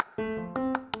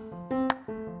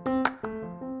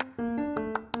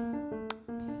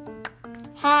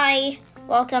Hi,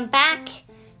 welcome back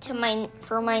to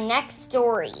my next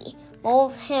story,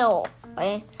 Mole's Hill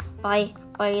by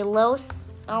Lois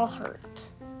Ehlert.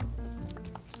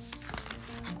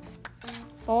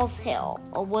 Mole's Hill,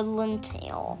 a woodland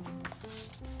tale.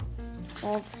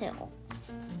 Mole's Hill.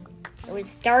 It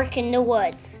was dark in the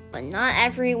woods, but not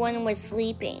everyone was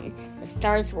sleeping. The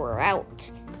stars were out.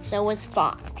 So was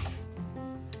Fox.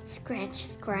 Scratch,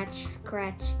 scratch,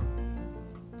 scratch.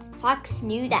 Fox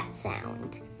knew that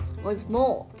sound. It was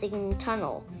Mole digging a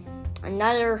tunnel.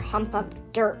 Another hump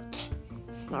of dirt,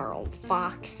 snarled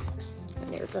Fox. When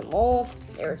there's a mole,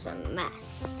 there's a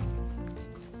mess.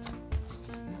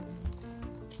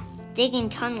 Digging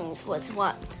tunnels was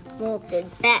what Mole did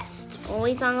best,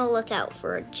 always on the lookout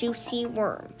for a juicy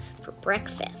worm for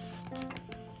breakfast.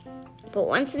 But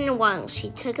once in a while,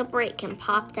 she took a break and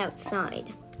popped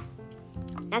outside.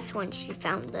 That's when she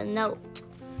found the note.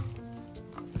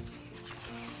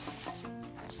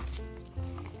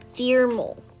 Dear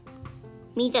Mole,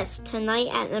 meet us tonight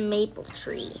at the maple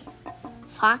tree.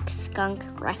 Fox, Skunk,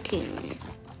 Raccoon.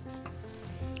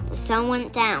 The sun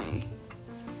went down.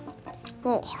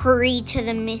 Mole hurried to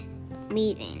the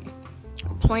meeting.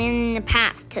 We're planning the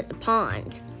path to the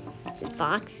pond, said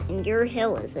Fox, and your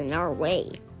hill is in our way.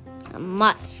 I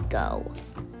must go.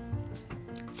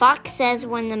 Fox says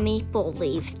when the maple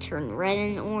leaves turn red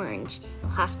and orange,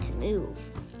 you'll have to move,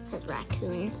 said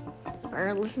Raccoon.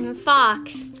 Better listen to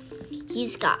Fox.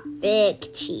 He's got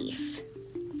big teeth.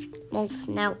 Mole's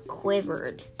snout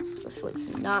quivered. This was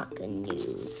not good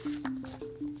news.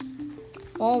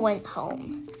 Mole went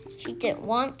home. She didn't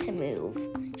want to move.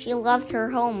 She loved her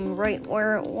home right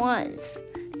where it was.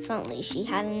 Suddenly she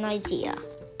had an idea.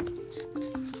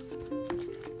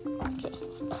 Okay.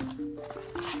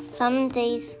 Some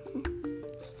days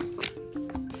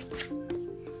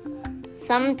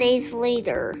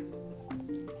later,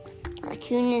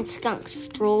 Raccoon and Skunk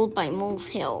strolled by Mole's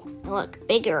Hill. It looked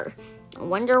bigger. I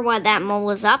wonder what that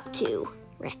mole is up to,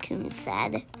 Raccoon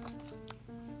said.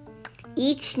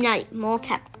 Each night, Mole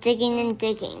kept digging and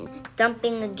digging,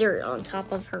 dumping the dirt on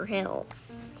top of her hill.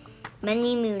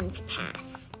 Many moons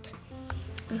passed.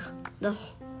 The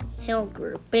hill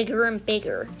grew bigger and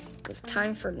bigger. It was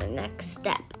time for the next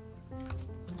step.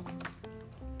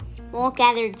 Mole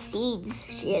gathered seeds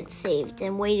she had saved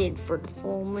and waited for the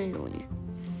full moon.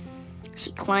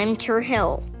 She climbed her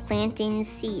hill, planting the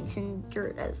seeds in the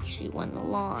dirt as she went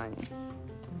along.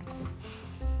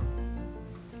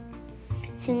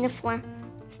 Soon the flower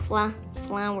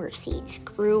seeds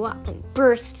grew up and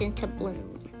burst into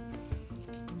bloom.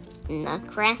 And the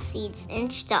grass seeds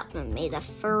inched up and made a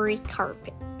furry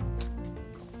carpet.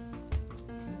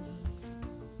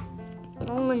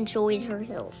 Mole enjoyed her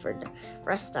hill for the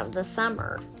rest of the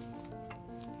summer.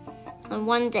 And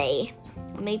one day,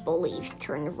 maple leaves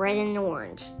turned red and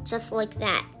orange, just like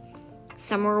that.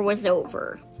 Summer was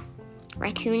over.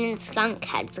 Raccoon and Skunk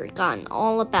had forgotten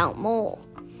all about Mole.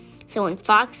 So when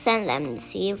Fox sent them to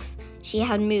see if she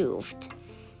had moved,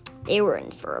 they were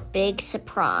in for a big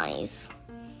surprise.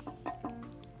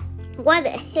 What a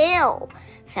hill,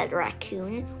 said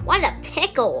Raccoon. What a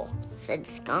pickle, said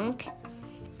Skunk.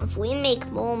 If we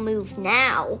make Mole move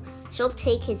now, she'll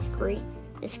take this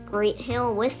great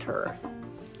hill with her.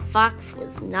 Fox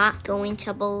was not going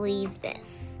to believe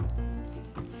this.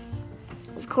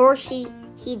 Of course he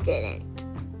didn't.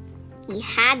 He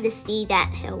had to see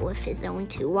that hill with his own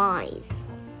 2 eyes.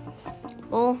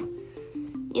 Mole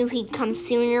knew he'd come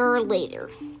sooner or later.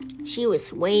 She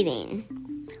was waiting.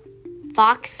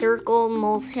 Fox circled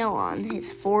Mole's hill on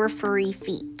his 4 furry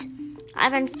feet.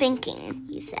 I've been thinking,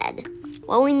 he said.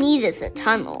 What we need is a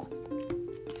tunnel.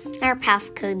 Our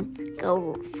path could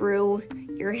go through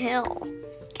your hill.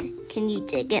 Can you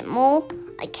dig it, Mole?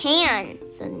 I can,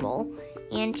 said Mole,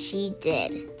 and she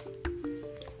did.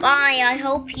 Bye, I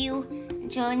hope you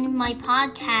enjoyed my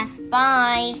podcast.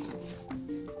 Bye.